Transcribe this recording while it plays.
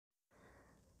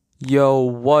Yo,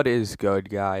 what is good,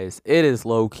 guys? It is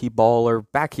Low-Key Baller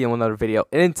back here with another video.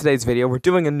 And in today's video, we're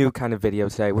doing a new kind of video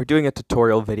today. We're doing a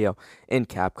tutorial video in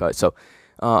CapCut. So,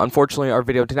 unfortunately, our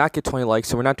video did not get 20 likes,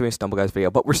 so we're not doing a Stumble Guys video,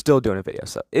 but we're still doing a video.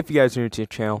 So, if you guys are new to the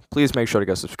channel, please make sure to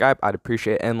go subscribe. I'd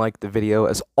appreciate it and like the video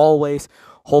as always.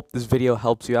 Hope this video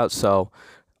helps you out. So,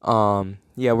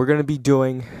 yeah, we're gonna be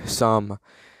doing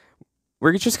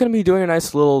We're just gonna be doing a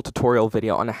nice little tutorial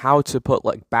video on how to put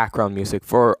like background music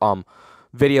for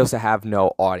videos that have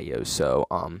no audio. So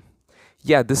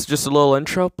yeah, this is just a little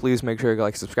intro. Please make sure to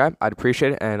like, subscribe. I'd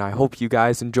appreciate it, and I hope you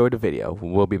guys enjoyed the video.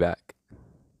 We'll be back.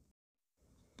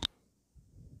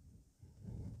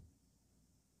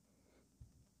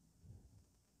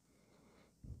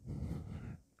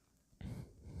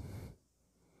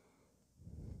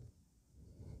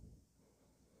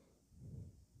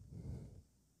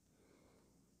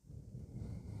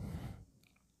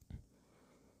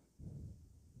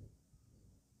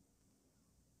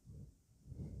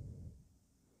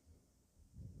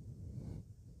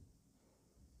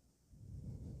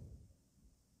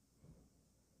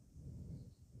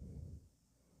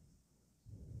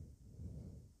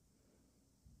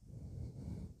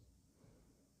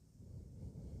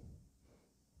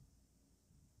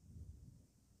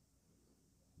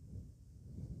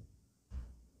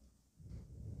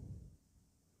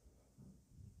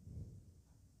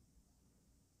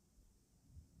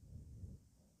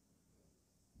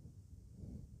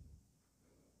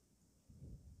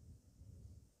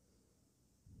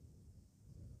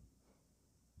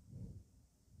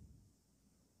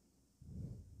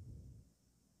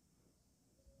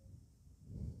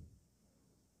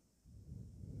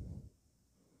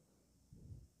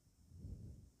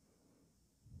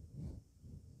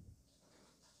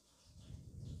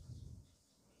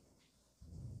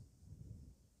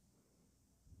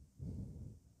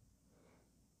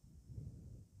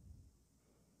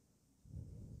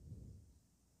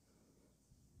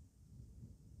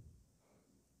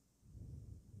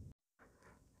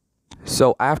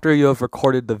 So after you have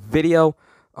recorded the video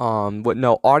with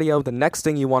no audio, the next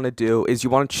thing you want to do is you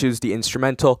want to choose the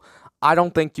instrumental. I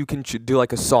don't think you can do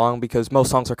like a song because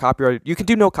most songs are copyrighted. You can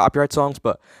do no copyright songs,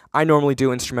 but I normally do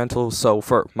instrumentals. So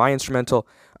for my instrumental,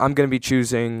 I'm going to be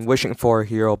choosing Wishing for a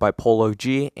Hero by Polo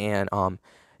G. And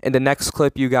in the next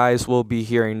clip, you guys will be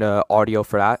hearing the audio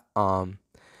for that.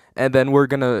 And then we're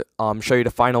going to show you the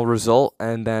final result.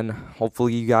 And then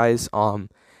hopefully you guys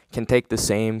can take the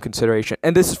same consideration.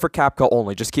 And this is for CapCut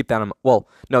only. Just keep that in mind. Well,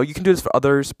 no, you can do this for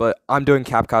others, but I'm doing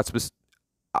CapCut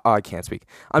I can't speak.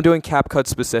 I'm doing CapCut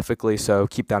specifically, so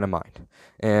keep that in mind.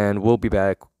 And we'll be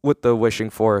back with the Wishing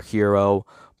for a Hero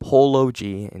Polo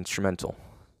G instrumental.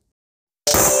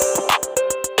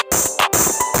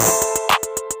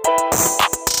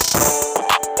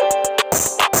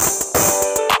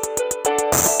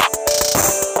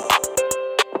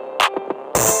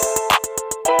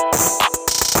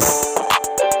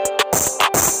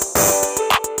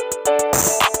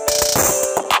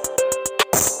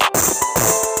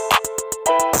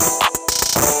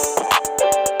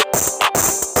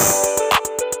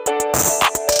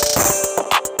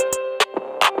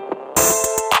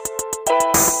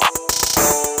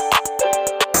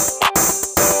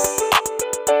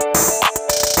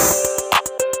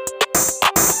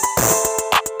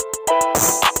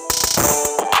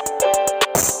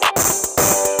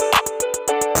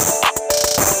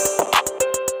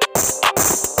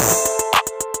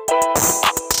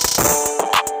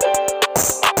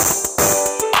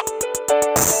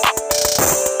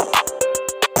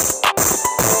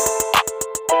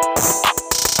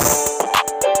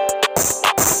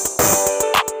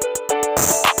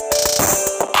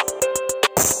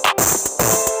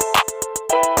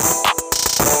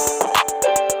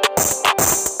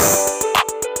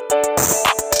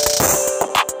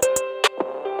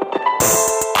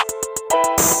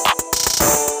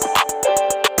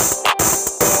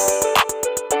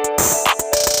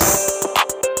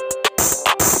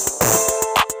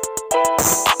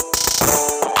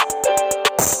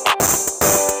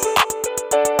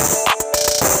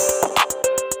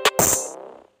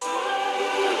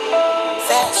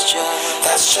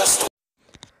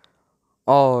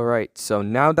 Alright, so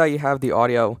now that you have the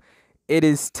audio, it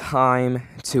is time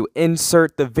to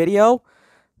insert the video,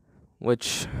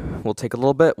 which will take a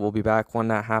little bit. We'll be back when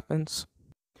that happens.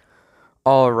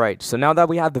 Alright, so now that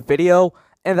we have the video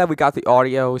and that we got the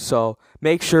audio, so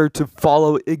make sure to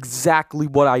follow exactly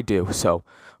what I do. So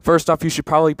first off, you should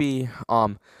probably be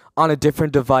on on a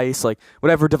different device, like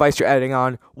whatever device you're editing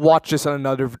on, watch this on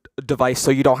another device so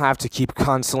you don't have to keep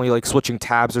constantly like switching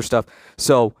tabs or stuff.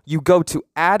 So you go to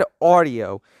add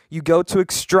audio, you go to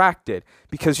extract it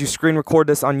because you screen record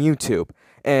this on YouTube.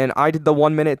 And I did the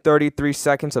 1 minute 33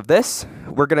 seconds of this.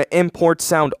 We're going to import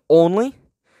sound only,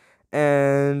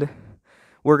 and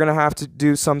we're going to have to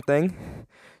do something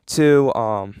to,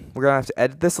 we're going to have to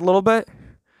edit this a little bit.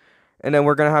 And then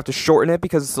we're going to have to shorten it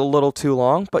because it's a little too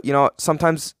long. But, you know,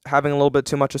 sometimes having a little bit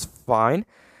too much is fine.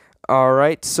 All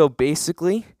right, so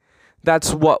basically,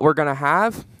 that's what we're going to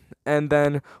have. And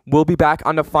then we'll be back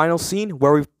on the final scene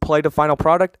where we play the final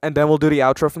product. And then we'll do the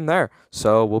outro from there.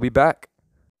 So we'll be back.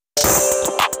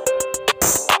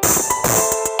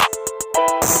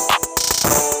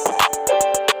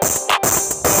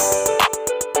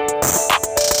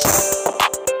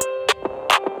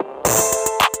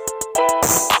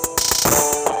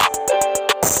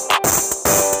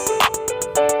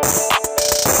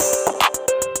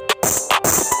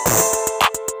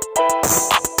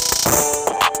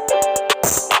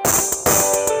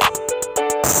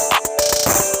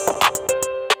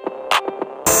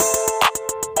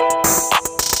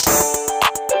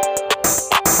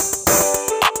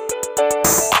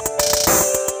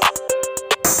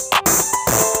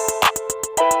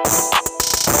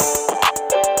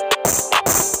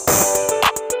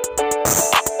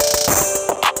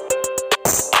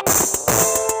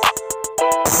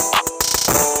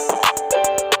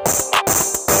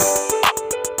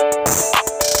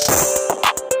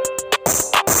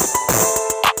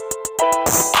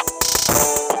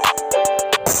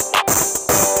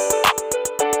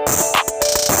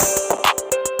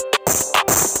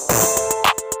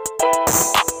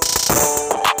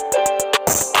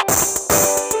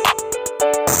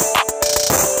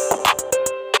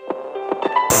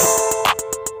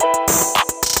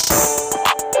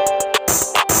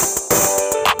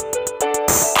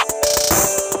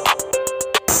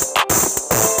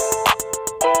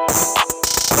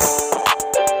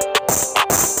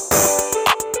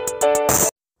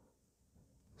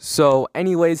 So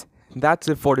anyways, that's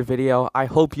it for the video. I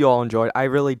hope you all enjoyed. I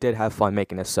really did have fun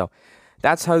making this. So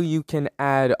that's how you can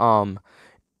add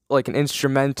like an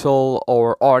instrumental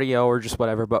or audio or just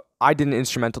whatever, but I did an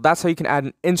instrumental. That's how you can add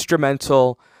an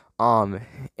instrumental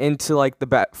into like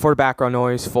for background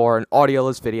noise for an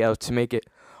audioless video to make it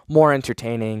more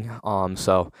entertaining.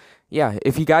 So yeah,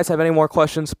 if you guys have any more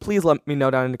questions, please let me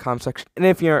know down in the comment section. And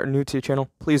if you're new to the channel,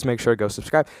 please make sure to go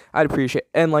subscribe. I'd appreciate it.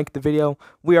 And like the video.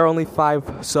 We are only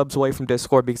 5 subs away from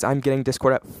Discord because I'm getting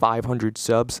Discord at 500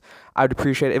 subs. I'd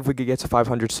appreciate it if we could get to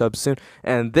 500 subs soon.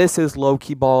 And this is Low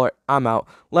Key Baller. I'm out.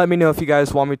 Let me know if you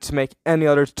guys want me to make any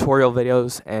other tutorial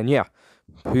videos. And yeah,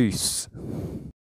 peace.